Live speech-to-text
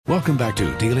Welcome back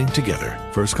to Dealing Together.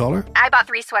 First caller? I bought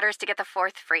 3 sweaters to get the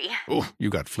 4th free. Oh, you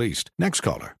got fleeced. Next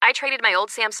caller? I traded my old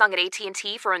Samsung at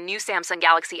AT&T for a new Samsung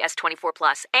Galaxy S24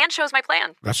 Plus and chose my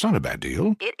plan. That's not a bad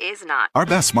deal. It is not. Our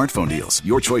best smartphone deals.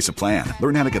 Your choice of plan.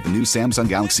 Learn how to get the new Samsung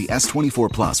Galaxy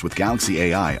S24 Plus with Galaxy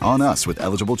AI on us with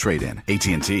eligible trade-in.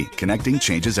 AT&T. Connecting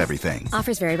changes everything.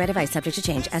 Offers vary by device. Subject to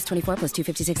change. S24 plus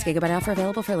 256 gigabyte offer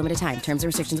available for a limited time. Terms and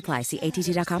restrictions apply. See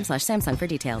att.com/Samsung for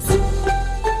details.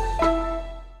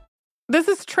 This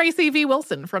is Tracy V.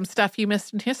 Wilson from Stuff You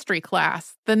Missed in History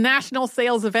class. The national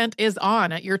sales event is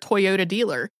on at your Toyota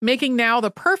dealer, making now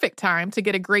the perfect time to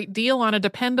get a great deal on a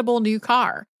dependable new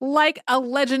car. Like a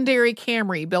legendary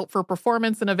Camry built for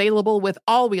performance and available with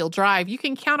all-wheel drive, you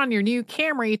can count on your new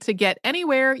Camry to get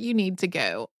anywhere you need to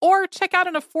go. Or check out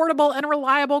an affordable and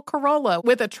reliable Corolla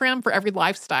with a trim for every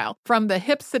lifestyle. From the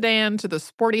hip sedan to the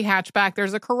sporty hatchback,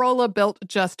 there's a Corolla built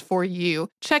just for you.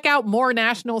 Check out more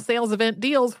national sales event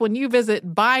deals when you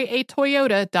visit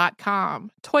buyatoyota.com.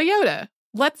 Toyota,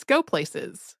 let's go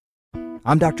places.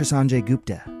 I'm Dr. Sanjay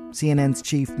Gupta, CNN's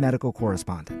chief medical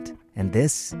correspondent, and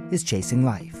this is Chasing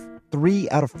Life. 3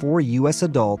 out of 4 U.S.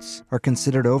 adults are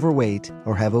considered overweight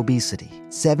or have obesity.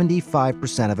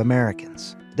 75% of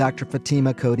Americans. Dr.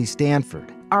 Fatima Cody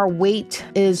Stanford. Our weight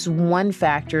is one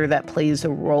factor that plays a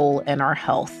role in our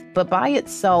health, but by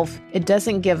itself, it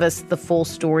doesn't give us the full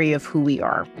story of who we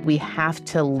are. We have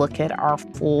to look at our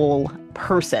full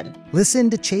person. Listen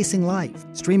to Chasing Life,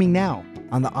 streaming now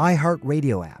on the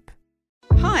iHeartRadio app.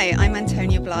 Hi, I'm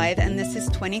Antonia Blythe, and this is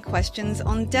 20 Questions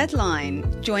on Deadline.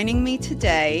 Joining me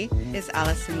today is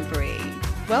Alison Brie.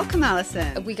 Welcome,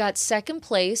 Alison. We got second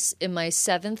place in my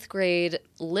 7th grade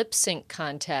lip sync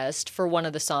contest for one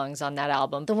of the songs on that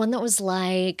album. The one that was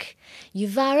like,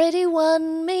 "You've already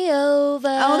won me over."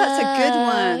 Oh, that's a good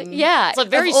one. Yeah. It's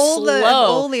very slow. Of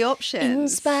all the options. In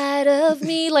spite of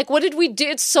me. Like, what did we do?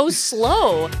 It's so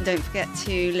slow. Don't forget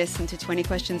to listen to 20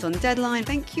 Questions on Deadline.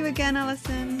 Thank you again,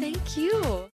 Alison. Thank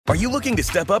you. Are you looking to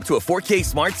step up to a 4K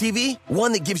smart TV?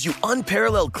 One that gives you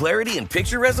unparalleled clarity and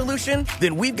picture resolution?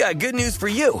 Then we've got good news for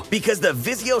you, because the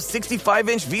Vizio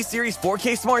 65-inch V-Series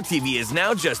 4K smart TV is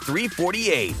now just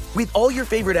 $348. With all your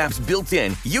favorite apps built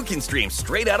in, you can stream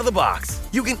straight out of the box.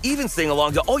 You can even sing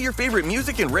along to all your favorite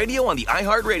music and radio on the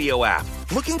iHeartRadio app.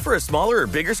 Looking for a smaller or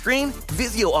bigger screen?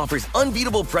 Vizio offers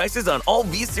unbeatable prices on all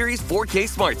V-Series 4K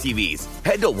smart TVs.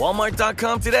 Head to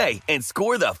Walmart.com today and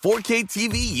score the 4K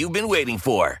TV you've been waiting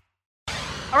for.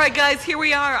 All right, guys, here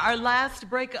we are, our last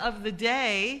break of the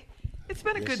day. It's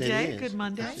been a good day, good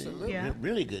Monday. Absolutely. Yeah.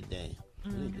 Really good day.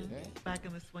 Really good day. Back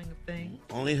in the swing of things.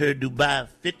 Only heard Dubai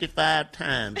 55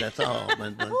 times, that's all.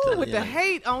 Ooh, with the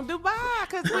hate on Dubai,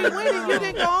 because we went and you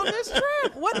didn't go on this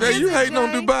trip. What Jay, is you it, hating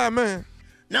on Jay? Dubai, man.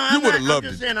 No, You would've loved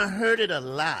I'm just it. saying I heard it a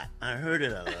lot.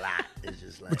 It's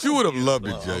just like, But you would have loved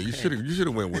it, Jay. okay. You should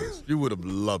have went with us. You would have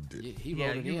loved it. He Yeah,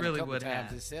 wrote it you in really a couple would times have.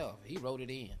 himself. He wrote it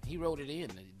in.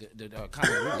 The kind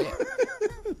of roulette.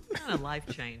 Kind of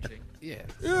life-changing. Yeah.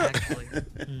 Actually.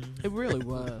 It really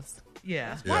was.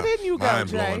 Yeah. Why didn't you go,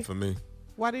 Mind-blowing Jay? for me.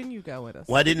 Why didn't you go with us?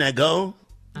 Why didn't I go?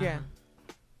 Yeah.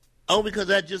 Oh,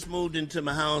 because I just moved into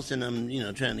my house and I'm,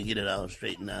 trying to get it all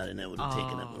straightened out, and that would have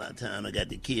taken up a lot of time. I got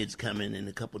the kids coming in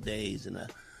a couple days, and I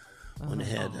want to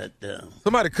have that.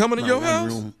 Somebody coming to my your one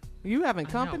house? room. You having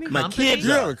company? My kids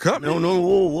You are. having company? No,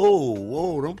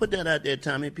 whoa. Don't put that out there,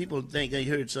 Tommy. People think I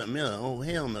heard something else. Oh,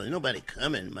 hell no. Nobody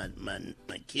coming. My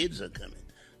kids are coming.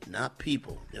 Not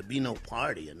people. There'll be no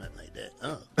party or nothing like that.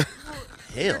 Oh,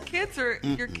 hell.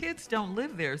 Your kids don't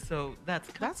live there, so that's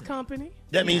company. That's company.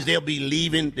 That means they'll be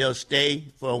leaving. They'll stay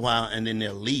for a while, and then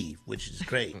they'll leave, which is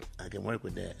great. I can work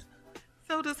with that.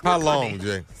 So does How company. long,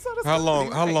 Jay? So does How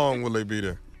company. long will they be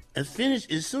there? And finish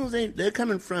as soon as they're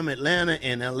coming from Atlanta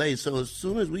and LA. So as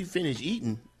soon as we finish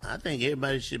eating, I think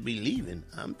everybody should be leaving.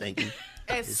 I'm thinking.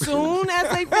 As soon as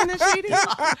they finish eating?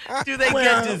 Do they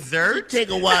get dessert? It take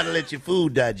a while to let your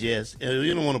food digest.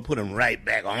 You don't want to put them right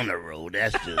back on the road.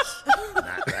 That's just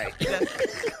not right.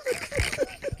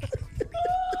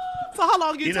 So how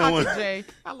long you talking, what? Jay?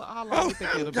 How long you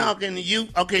think it'll I'm be? talking to you.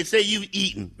 Okay, say you've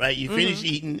eaten, right? You finish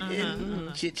eating.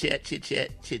 And chit chat.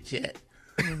 Chit-chat.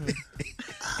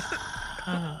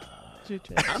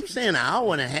 I'm saying an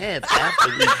hour and a half after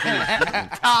we finish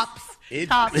eating.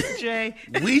 Tops, Jay.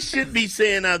 We should be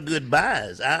saying our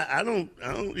goodbyes. I don't.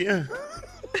 Yeah.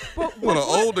 When an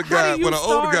older guy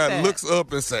that? looks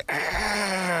up and say,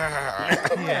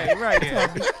 Yeah, right.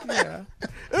 Yeah.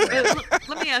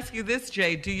 Let me ask you this,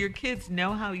 Jay. Do your kids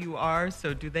know how you are?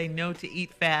 So do they know to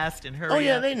eat fast and hurry Oh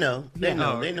yeah, up? they know. They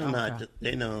know. Oh, They know okay. not. To,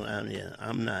 they know. Yeah.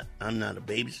 I'm not a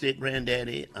babysit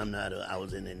granddaddy. I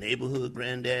was in the neighborhood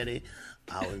granddaddy.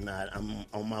 I was not. I'm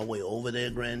on my way over there,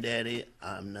 Granddaddy.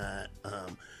 I'm not. So,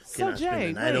 Can I spend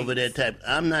Jay, the night wait. over there?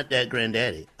 I'm not that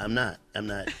Granddaddy. I'm not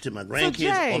to my grandkids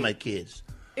Jay, or my kids.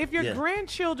 If your Yeah.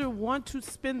 grandchildren want to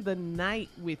spend the night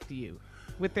with you,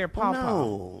 with their papa.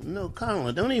 No,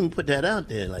 Carla, don't even put that out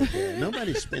there like that.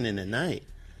 Nobody's spending the night.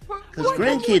 Because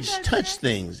grandkids touch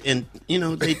things, and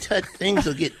they touch things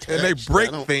will get touched. And they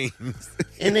break things.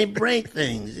 And they break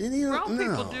things. And Grown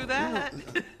people do that.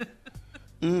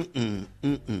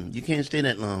 You can't stay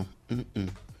that long.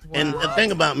 And the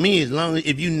thing about me, as long as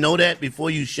if you know that before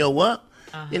you show up,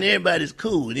 then everybody's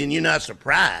cool. Then you're not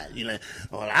surprised. You're like,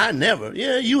 well, I never.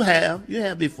 Yeah, you have. You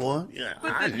have before. Yeah,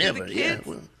 But I never. Do the Yeah. kids,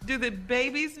 Well, do the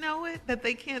babies know it that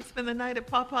they can't spend the night at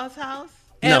Papa's house?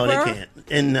 no, Ever? they can't.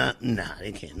 And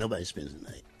they can't. Nobody spends the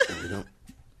night. No, we don't.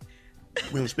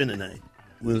 We don't spend the night.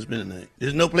 We don't spend the night.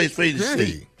 There's no place for you to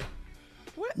sleep.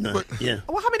 What? No. Yeah.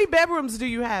 Well, how many bedrooms do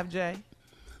you have, Jay?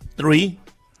 3.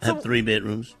 I have 3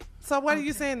 bedrooms. So what are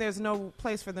you saying? There's no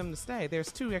place for them to stay.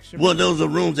 There's 2 extra. Well, bedrooms. those are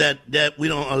rooms that we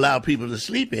don't allow people to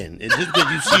sleep in. And just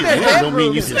because you see a room don't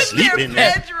mean you can sleep in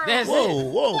there.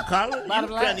 Whoa, Carla, you're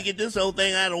trying to get this whole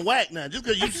thing out of whack now. Just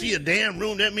because you see a damn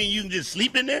room, that means you can just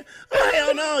sleep in there? Oh,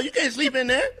 hell no, you can't sleep in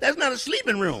there. That's not a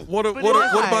sleeping room. What about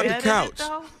the couch?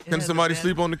 Can somebody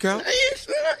sleep on the couch?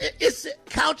 It's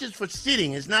couches for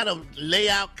sitting. It's not a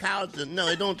layout couch. No,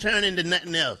 it don't turn into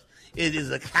nothing else. It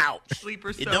is a couch.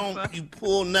 Sleeper It sofa. don't. You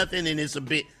pull nothing, and it's a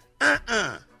bit.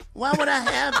 Why would I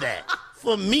have that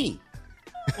for me?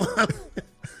 I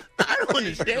don't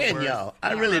understand, y'all.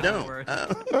 I really don't.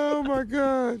 Oh my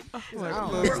God. We're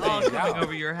all coming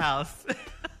over your house.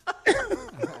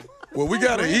 Well, we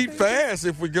gotta eat fast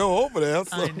if we go over there.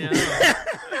 So. I know.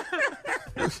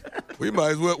 we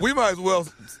might as well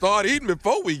start eating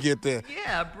before we get there.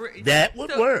 Yeah. That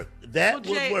would work. That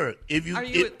Well, Jay, would work. If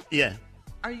you, yeah.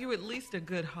 Are you at least a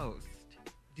good host?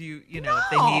 Do you, if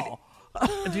they need,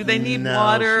 do they need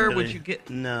water? Shirley. Would you get?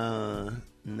 No.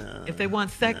 If they want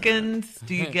seconds,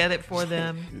 do you get it for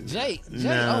them? Jay,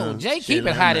 No, Jay, keep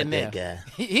Shirley, it hot I'm in not there.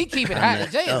 that guy. He keep it I'm hot.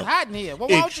 not- Jay is hot in here. Well,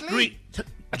 why don't you leave?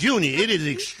 Junior, it is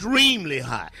extremely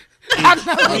hot. I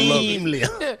know. Extremely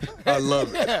hot. I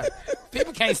love it.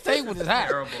 People can't stay with it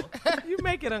hot. You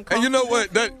make it uncomfortable. And you know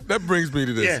what? That brings me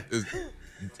to this. Is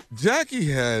Jackie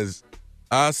has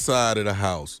our side of the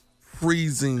house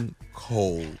freezing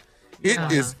cold. It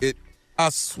is. I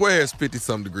swear it's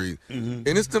 50-something degrees, and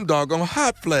it's them doggone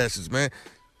hot flashes, man.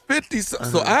 50.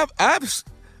 So I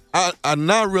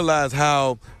now realize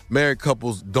how married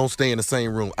couples don't stay in the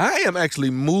same room. I am actually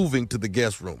moving to the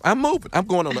guest room. I'm moving. I'm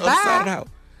going on the other side of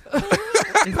the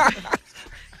house.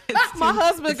 My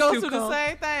husband goes through the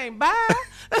same thing. Bye.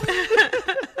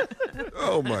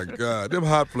 Oh my God, them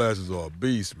hot flashes are a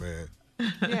beast, man.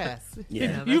 Yes.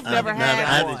 Yeah. You've never had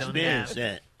I've one. experienced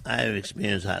that. I have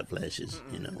experienced hot flashes,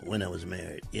 when I was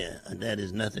married. Yeah, and that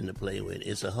is nothing to play with.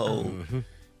 It's a whole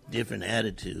different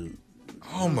attitude.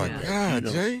 Oh my God,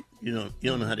 Jay! You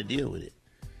don't know how to deal with it.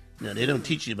 No, they don't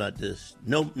teach you about this.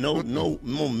 No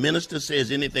minister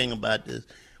says anything about this.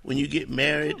 When you get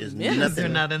married, there's nothing. They're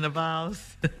not in the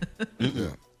vows. Yeah.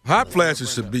 Hot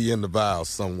flashes should be in the vows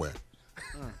somewhere.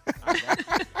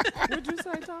 What'd you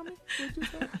say, Tommy? What'd you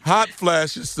say? Hot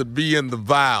flashes should be in the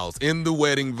vows, in the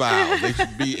wedding vows. They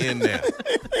should be in there.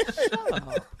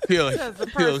 Says the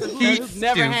person who's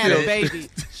never had a baby.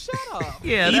 Shut up.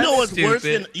 Yeah, you know what's stupid. worse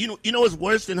than you know what's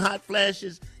worse than hot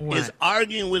flashes What? is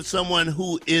arguing with someone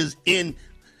who is in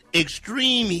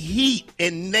extreme heat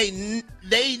and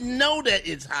they know that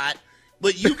it's hot,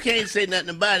 but you can't say nothing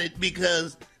about it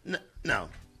because no.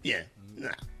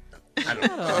 I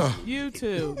don't know. You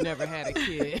too never had a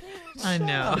kid. I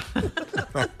know.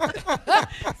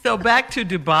 So back to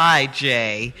Dubai,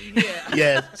 Jay.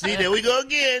 Yeah. See, there we go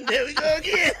again.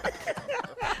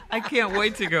 I can't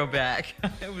wait to go back.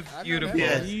 It was beautiful.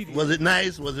 Yes. Was it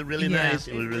nice? Was it really Yeah. nice?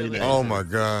 It was really nice. Oh my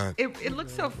God! It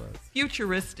looks so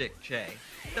futuristic, Jay.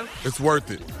 So, It's worth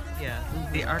it. yeah,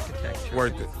 the architecture.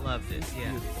 Worth it. Loved it.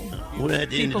 Yeah. We're at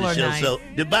the end of People the are show, nice. so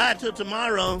goodbye till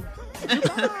tomorrow.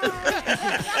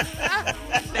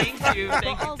 Thank you.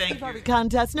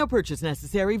 Contest, no purchase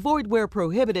necessary, void where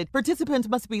prohibited. Participants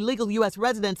must be legal U.S.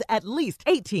 residents at least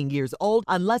 18 years old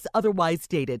unless otherwise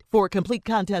stated. For complete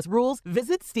contest rules,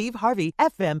 visit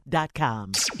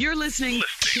SteveHarveyFM.com. You're listening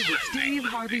to the Steve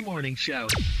Harvey Morning Show.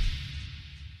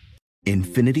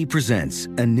 Infiniti presents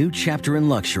a new chapter in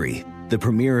luxury, the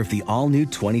premiere of the all-new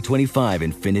 2025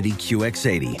 Infiniti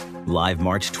QX80, live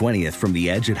March 20th from the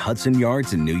Edge at Hudson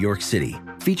Yards in New York City,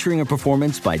 featuring a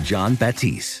performance by John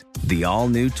Batisse. The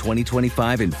all-new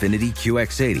 2025 Infiniti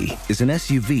QX80 is an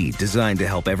SUV designed to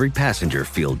help every passenger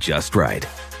feel just right.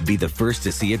 Be the first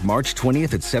to see it March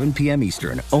 20th at 7 p.m.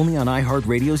 Eastern, only on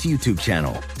iHeartRadio's YouTube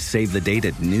channel. Save the date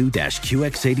at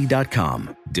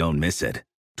new-QX80.com. Don't miss it.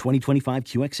 2025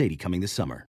 QX80 coming this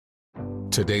summer.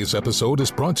 Today's episode is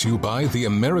brought to you by the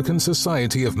American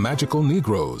Society of Magical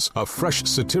Negroes, a fresh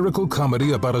satirical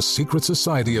comedy about a secret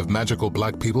society of magical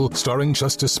black people starring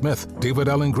Justice Smith, David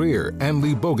Allen Greer, Ann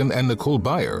Lee Bogan, and Nicole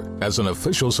Byer. As an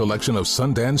official selection of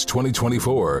Sundance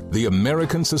 2024, the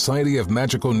American Society of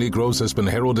Magical Negroes has been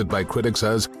heralded by critics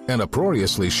as an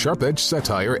uproariously sharp-edged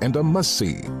satire and a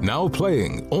must-see. Now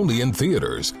playing only in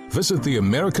theaters. Visit the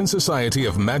American Society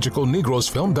of Magical Negroes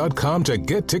Film.com to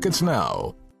get tickets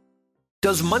now.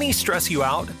 Does money stress you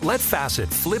out? Let Facet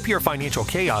flip your financial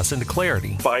chaos into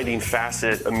clarity. Finding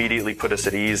Facet immediately put us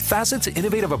at ease. Facet's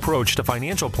innovative approach to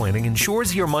financial planning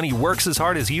ensures your money works as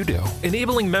hard as you do,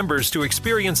 enabling members to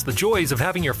experience the joys of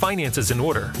having your finances in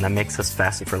order. And that makes us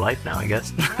Facet for life now, I guess.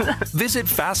 Visit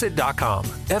Facet.com,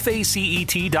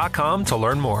 FACET.com to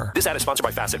learn more. This ad is sponsored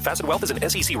by Facet. Facet Wealth is an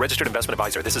SEC registered investment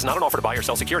advisor. This is not an offer to buy or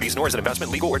sell securities, nor is it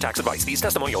investment, legal, or tax advice. These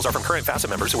testimonials are from current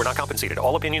Facet members who are not compensated.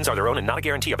 All opinions are their own and not a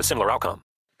guarantee of a similar outcome.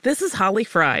 This is Holly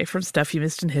Fry from Stuff You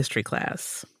Missed in History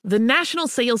Class. The national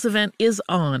sales event is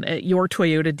on at your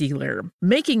Toyota dealer,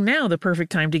 making now the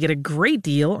perfect time to get a great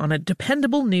deal on a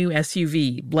dependable new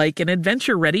SUV, like an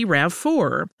adventure-ready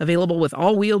RAV4. Available with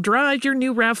all-wheel drive, your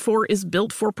new RAV4 is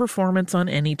built for performance on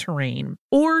any terrain.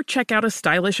 Or check out a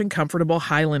stylish and comfortable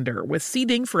Highlander with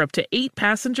seating for up to 8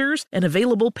 passengers and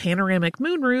available panoramic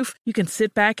moonroof. You can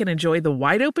sit back and enjoy the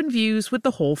wide-open views with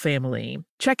the whole family.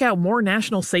 Check out more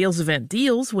national sales event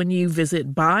deals when you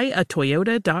visit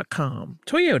buyatoyota.com.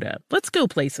 Toyota, let's go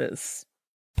places.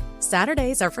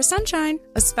 Saturdays are for sunshine,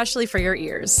 especially for your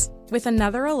ears. With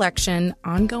another election,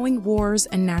 ongoing wars,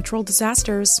 and natural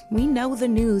disasters, we know the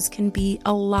news can be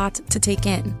a lot to take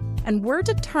in. And we're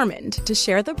determined to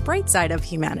share the bright side of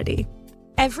humanity.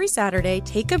 Every Saturday,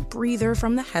 take a breather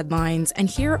from the headlines and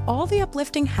hear all the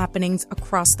uplifting happenings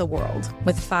across the world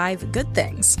with 5 Good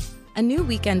Things, a new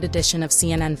weekend edition of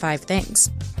CNN 5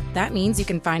 Things. That means you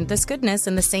can find this goodness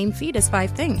in the same feed as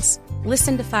 5 Things.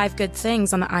 Listen to 5 Good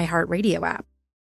Things on the iHeartRadio app,